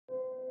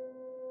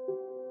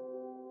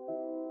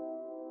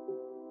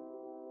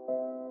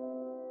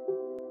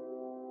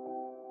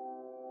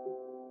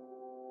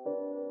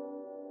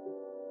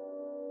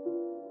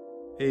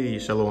Hey,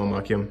 Shalom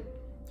Akim.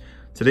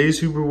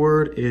 Today's Hebrew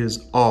word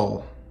is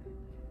all.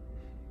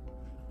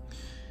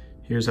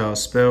 Here's how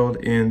it's spelled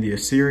in the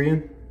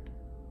Assyrian.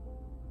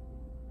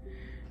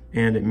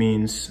 And it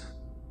means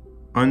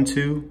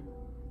unto,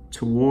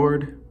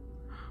 toward,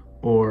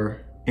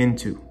 or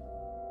into.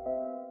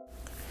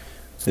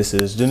 This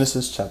is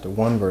Genesis chapter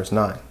 1, verse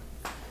 9.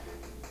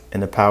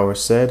 And the power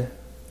said,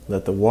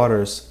 let the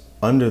waters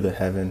under the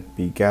heaven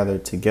be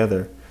gathered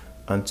together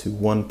unto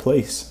one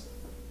place,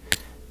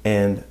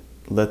 and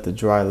let the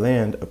dry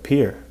land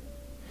appear.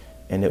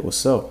 And it was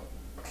so.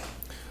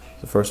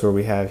 The first word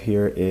we have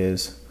here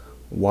is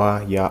wa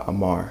ya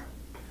amar.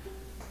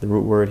 The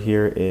root word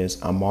here is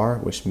amar,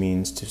 which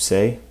means to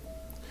say.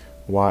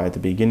 Wa at the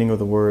beginning of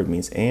the word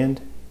means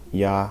and.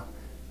 Ya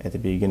at the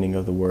beginning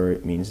of the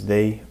word means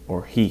they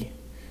or he.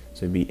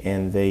 So it'd be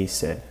and they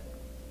said,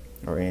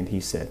 or and he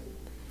said.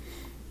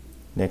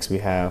 Next we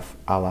have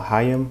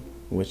alahayim,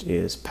 which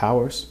is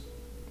powers.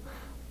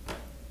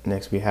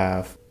 Next we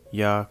have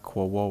ya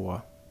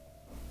kwawawa.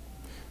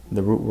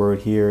 The root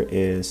word here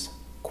is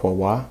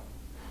kwawa,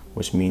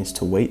 which means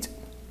to wait.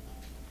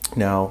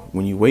 Now,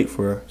 when you wait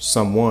for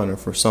someone or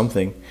for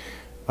something,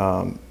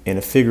 in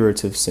a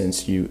figurative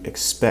sense, you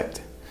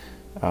expect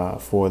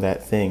for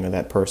that thing or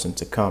that person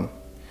to come.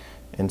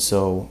 And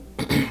so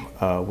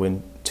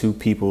when two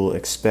people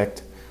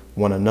expect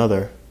one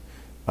another,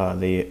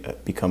 they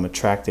become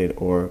attracted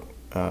or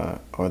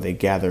they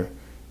gather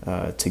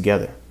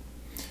together.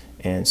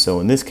 And so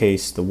in this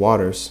case, the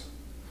waters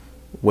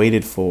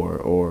waited for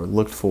or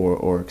looked for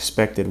or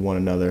expected one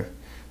another,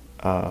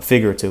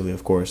 figuratively,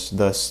 of course.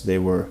 Thus, they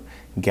were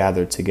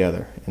gathered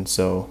together. And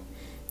so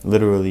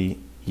literally,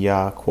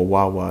 ya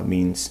kwawawa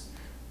means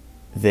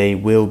they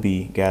will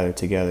be gathered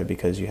together,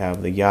 because you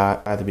have the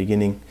ya at the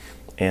beginning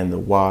and the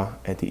wa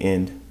at the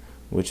end,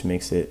 which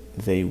makes it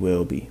they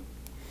will be.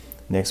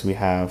 Next, we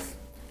have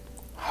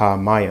ha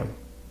mayam.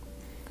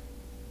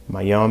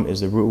 Mayam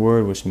is the root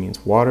word, which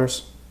means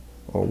waters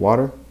or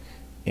water,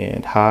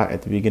 and ha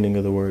at the beginning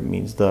of the word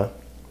means the.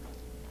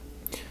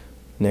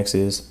 Next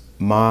is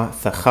ma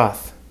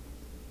thachath.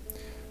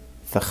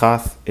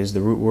 Thachath is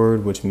the root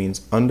word, which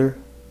means under.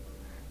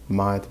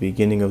 Ma at the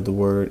beginning of the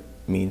word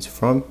means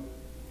from.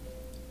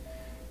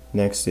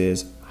 Next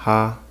is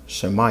ha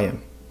shemayim.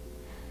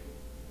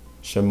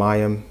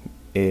 Shemayim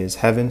is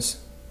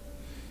heavens,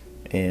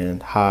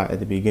 and ha at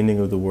the beginning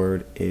of the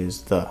word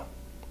is the.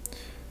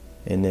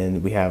 And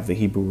then we have the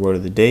Hebrew word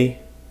of the day,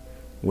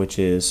 which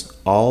is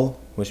all,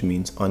 which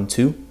means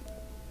unto.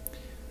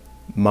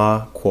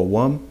 Ma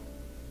kwawam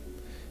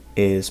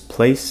is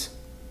place.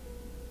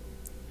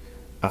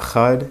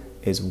 Achad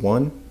is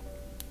one.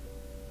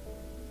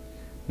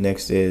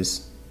 Next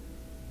is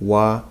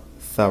wa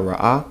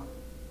thara'ah.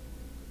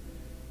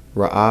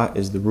 Ra'ah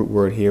is the root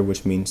word here,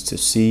 which means to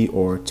see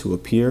or to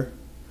appear.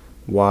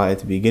 Wa at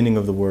the beginning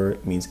of the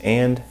word means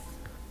and.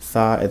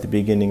 Tha at the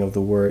beginning of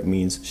the word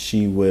means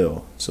she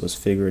will. So it's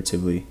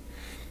figuratively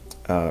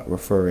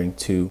referring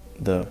to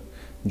the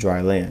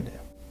dry land.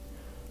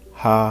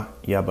 Ha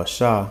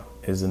yabasha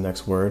is the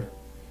next word.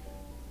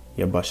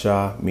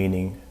 Yabasha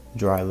meaning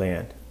dry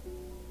land.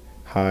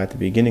 Ha at the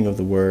beginning of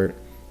the word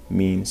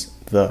means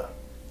the.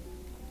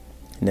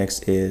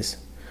 Next is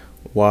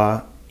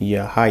wa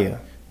yahaya.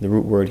 The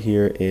root word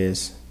here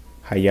is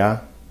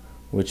haya,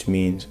 which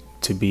means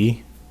to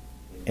be.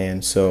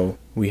 And so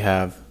we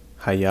have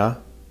haya,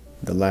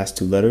 the last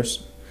two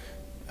letters,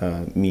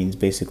 means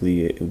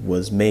basically it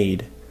was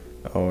made,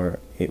 or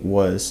it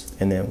was,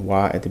 and then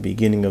wa at the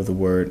beginning of the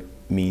word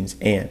means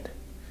and.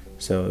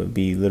 So it would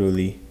be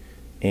literally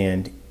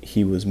and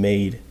he was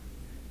made,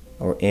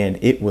 or and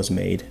it was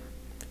made.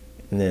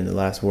 And then the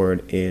last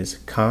word is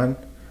kan,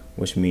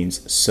 which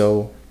means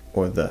so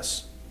or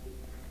thus.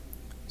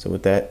 So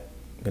with that,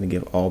 I'm going to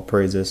give all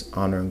praises,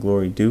 honor, and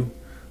glory due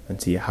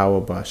unto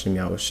Yahweh Ba'ashem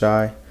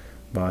Yahushai,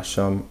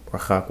 Ba'ashem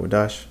Rachak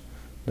Wadash.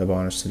 Double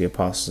honors to the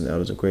apostles and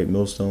elders of Great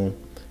Millstone,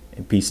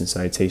 and peace and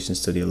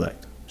salutations to the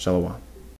elect. Shalom.